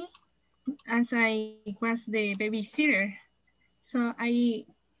family as I was the babysitter. So I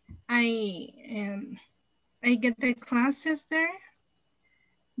get the classes there.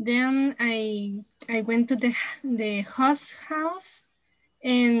 Then I went to the host house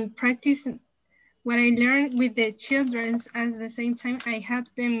and practiced what I learned with the children. At the same time, I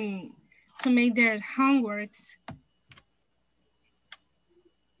helped them to make their homeworks.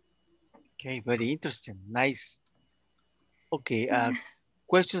 Okay, very interesting. Nice. Okay,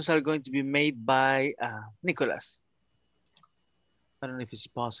 questions are going to be made by Nicholas. I don't know if it's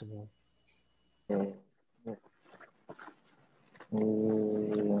possible. I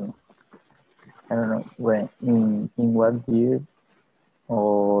don't know, when, in what year,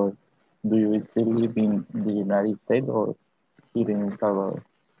 or do you still live in the United States or here in El Salvador?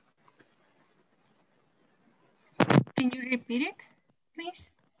 Can you repeat it,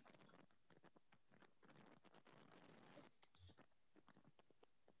 please?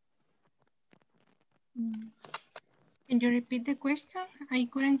 Can you repeat the question? I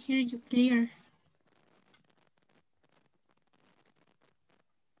couldn't hear you clear.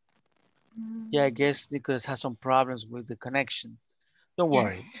 Yeah, I guess Nicholas has some problems with the connection. Don't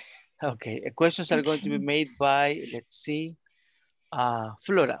worry. Okay, questions are going to be made by, let's see,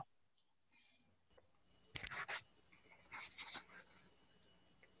 Flora.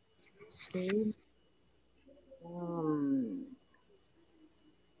 Okay.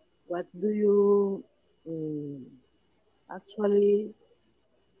 What do you actually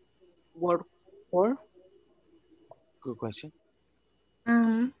work for? Good question.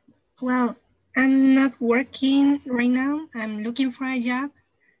 Well, I'm not working right now. I'm looking for a job,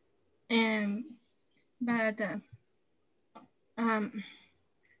 but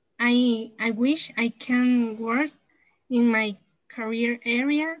I wish I can work in my career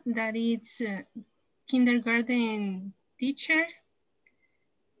area, that it's kindergarten teacher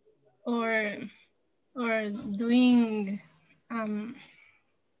or doing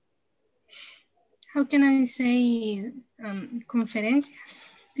how can I say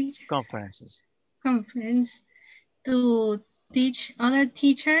conferencias teacher? Conferences. Conference to teach other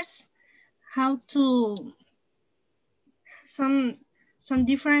teachers how to some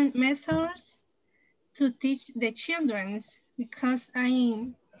different methods to teach the children, because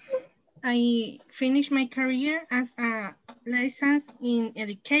I finished my career as a license in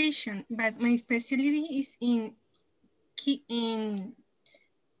education, but my specialty is in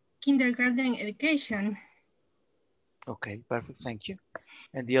kindergarten education. Okay, perfect. Thank you.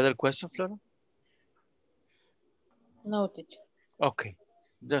 And the other question, Flora? No, teacher. Okay,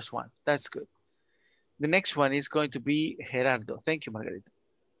 just one. That's good. The next one is going to be Gerardo. Thank you, Margarita.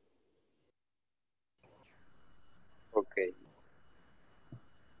 Okay.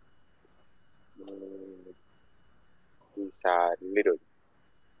 It's a little.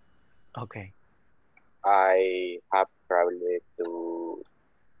 Okay. I have traveled to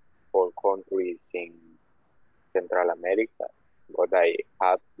all countries in Central America, but I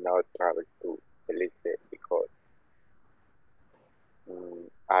have not traveled to Belize because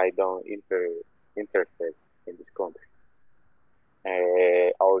I don't interested in this country.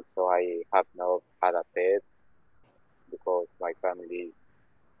 Also, I have not had a pet because my family is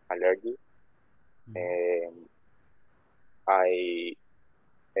allergic, and I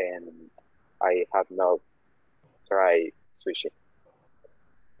and I have not tried sushi.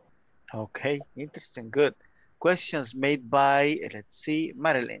 Okay, interesting, good. Questions made by, let's see,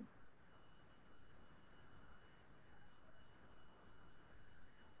 Marilyn.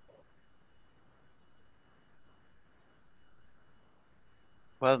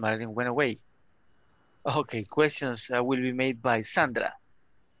 Well, Marilyn went away. Okay, questions will be made by Sandra.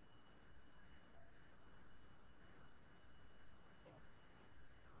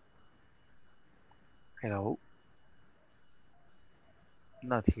 Hello.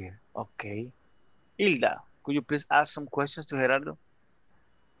 Not here. Okay. Hilda, could you please ask some questions to Gerardo?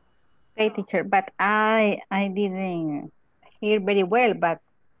 Okay, teacher, but I didn't hear very well, but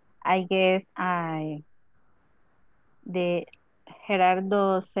I guess the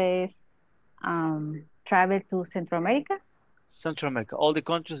Gerardo says travel to Central America. Central America, all the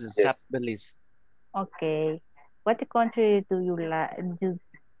countries except Yes. Belize. Okay. What country do you like?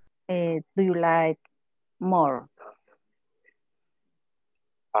 Do you like more?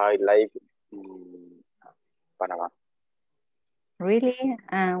 I like Panama. Really?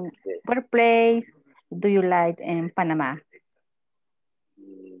 Yes. What place do you like in Panama?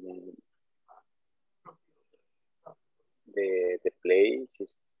 Mm, the place is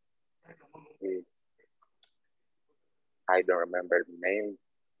I don't remember the name,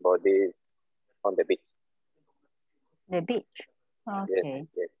 but it's on the beach. The beach. Yes, Okay.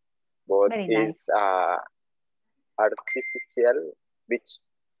 yes. But Very nice. it's artificial beach.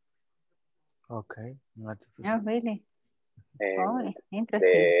 Okay. Oh, really? Oh, And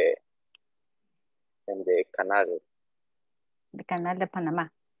interesting. the canal. The Canal de Panama.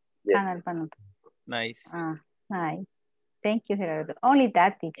 Yes. Canal Panama. Nice. Nice. Thank you, Gerardo. Only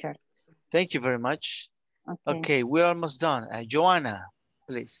that, teacher. Thank you very much. Okay. Okay, we're almost done. Joanna,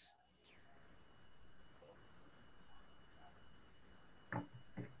 please.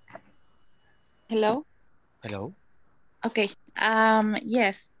 Hello. Hello. Okay.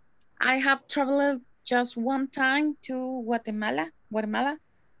 Yes, I have traveled just one time to Guatemala.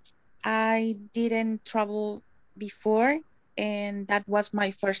 I didn't travel before, and that was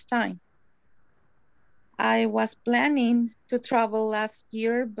my first time. I was planning to travel last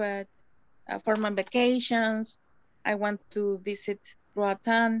year, but for my vacations, I want to visit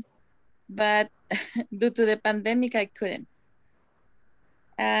Roatan, but due to the pandemic, I couldn't.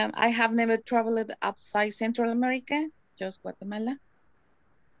 I have never traveled outside Central America, just Guatemala.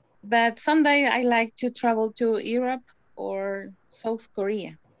 But someday I like to travel to Europe or South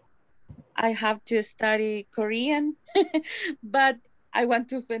Korea. I have to study Korean, but I want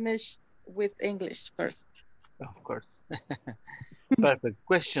to finish with English first. Of course. Perfect.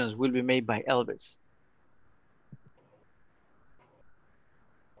 Questions will be made by Elvis.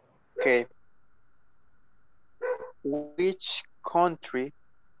 Okay. Which country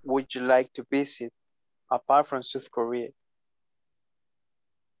would you like to visit apart from South Korea?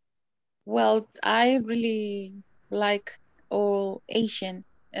 Well, I really like all Asian.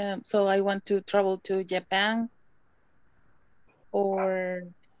 So I want to travel to Japan or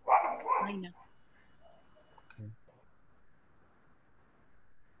China.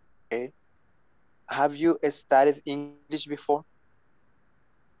 Okay. Have you studied English before?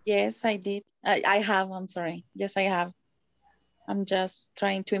 Yes, I did. I have, I'm sorry. Yes, I have. I'm just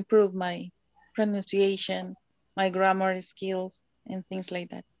trying to improve my pronunciation, my grammar skills, and things like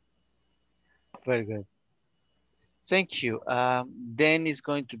that. Very good. Thank you. Then is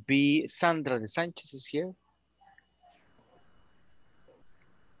going to be Sandra de Sanchez is here.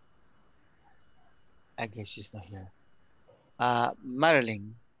 I guess she's not here.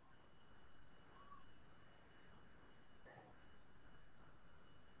 Marilyn.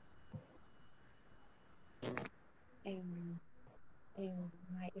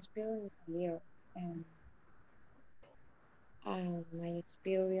 My experience here, um, my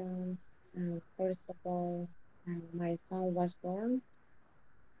experience, first of all, my son was born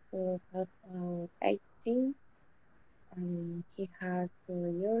 2018. He has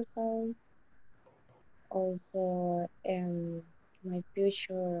 2 years old. Also, my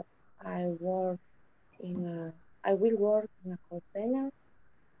future, I work in a, I will work in a call center,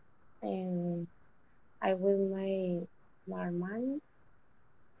 and I will make more money.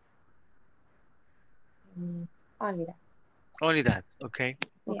 Only that. Only that. Okay.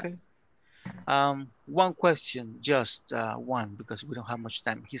 Yes. Okay. One question, just one, because we don't have much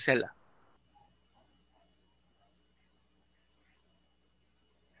time. Gisela.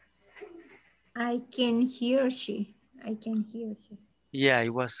 I can hear she. I can hear she. Yeah,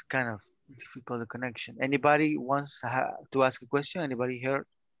 it was kind of difficult the connection. Anybody wants to ask a question? Anybody here?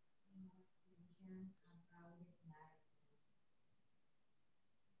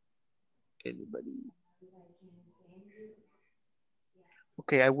 Anybody?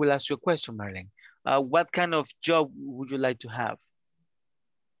 Okay, I will ask you a question, Marlene. What kind of job would you like to have?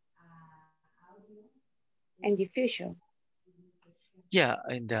 In the future. Yeah,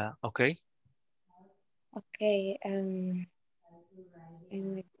 okay. Okay, in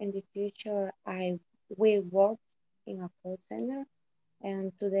the future, I will work in a call center,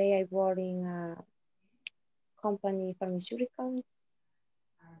 and today I work in a company pharmaceutical.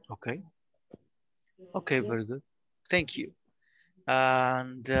 Okay. Okay, very good. Thank you.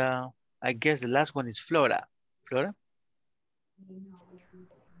 And I guess the last one is Flora. Flora?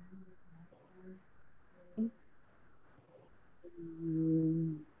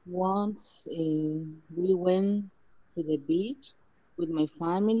 Once we went to the beach with my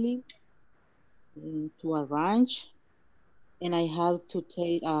family to a ranch, and I had to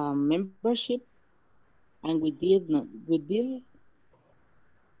take a membership, and we did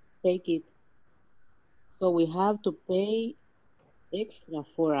take it. So we have to pay extra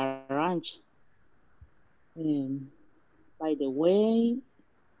for a ranch. Um, by the way,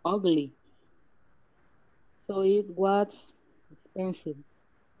 ugly. So it was expensive.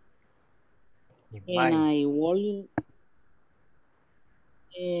 And Mine.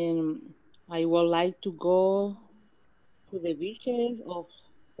 I would like to go to the beaches of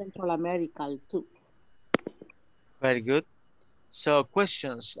Central America too. Very good. So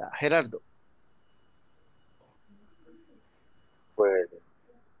questions, Gerardo. Well,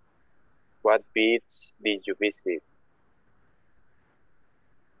 what beach did you visit?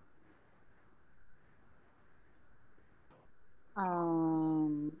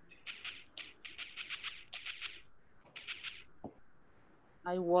 Um,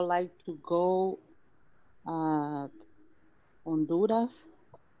 I would like to go Honduras.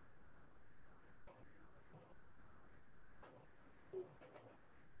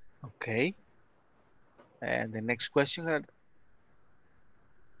 Okay. And the next question, Gerardo.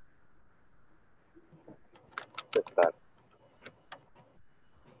 Just that.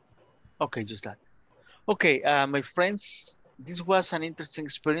 Okay, just that. Okay, my friends, this was an interesting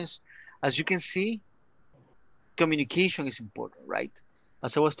experience. As you can see, communication is important, right?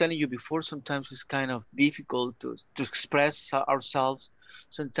 As I was telling you before, sometimes it's kind of difficult to express ourselves.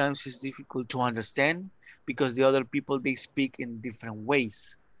 Sometimes it's difficult to understand because the other people, they speak in different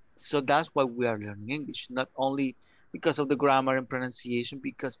ways. So that's why we are learning English, not only because of the grammar and pronunciation,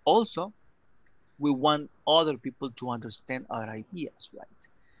 because also we want other people to understand our ideas, right?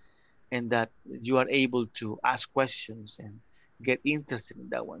 And that you are able to ask questions and get interested in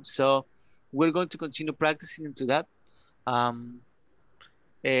that one. So we're going to continue practicing into that. Um,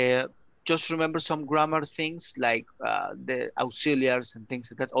 uh, just remember some grammar things like the auxiliaries and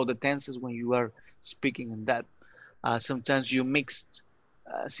things like that, or the tenses when you are speaking in that. Sometimes you mixed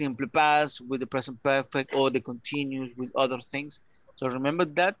simple past with the present perfect or the continuous with other things. So remember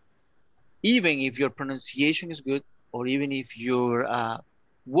that even if your pronunciation is good or even if your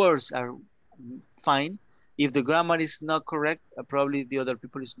words are fine, if the grammar is not correct, probably the other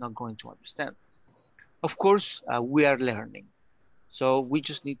people is not going to understand. Of course, we are learning. So we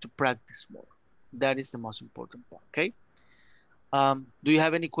just need to practice more. That is the most important part, okay? Do you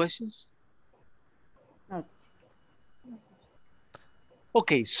have any questions? No.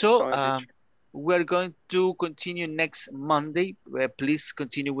 Okay, so No, teacher. we're going to continue next Monday. Please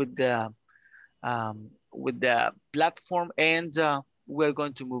continue with the platform and we're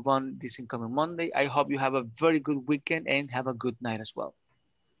going to move on this incoming Monday. I hope you have a very good weekend and have a good night as well.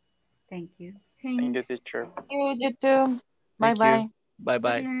 Thank you. Thank you, Thanks. teacher. You too. Thank you. Bye-bye.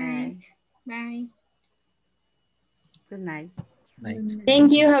 Bye-bye. Good night. Bye. Good night. Night.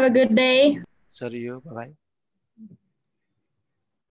 Thank you. Have a good day. So do you. Bye-bye.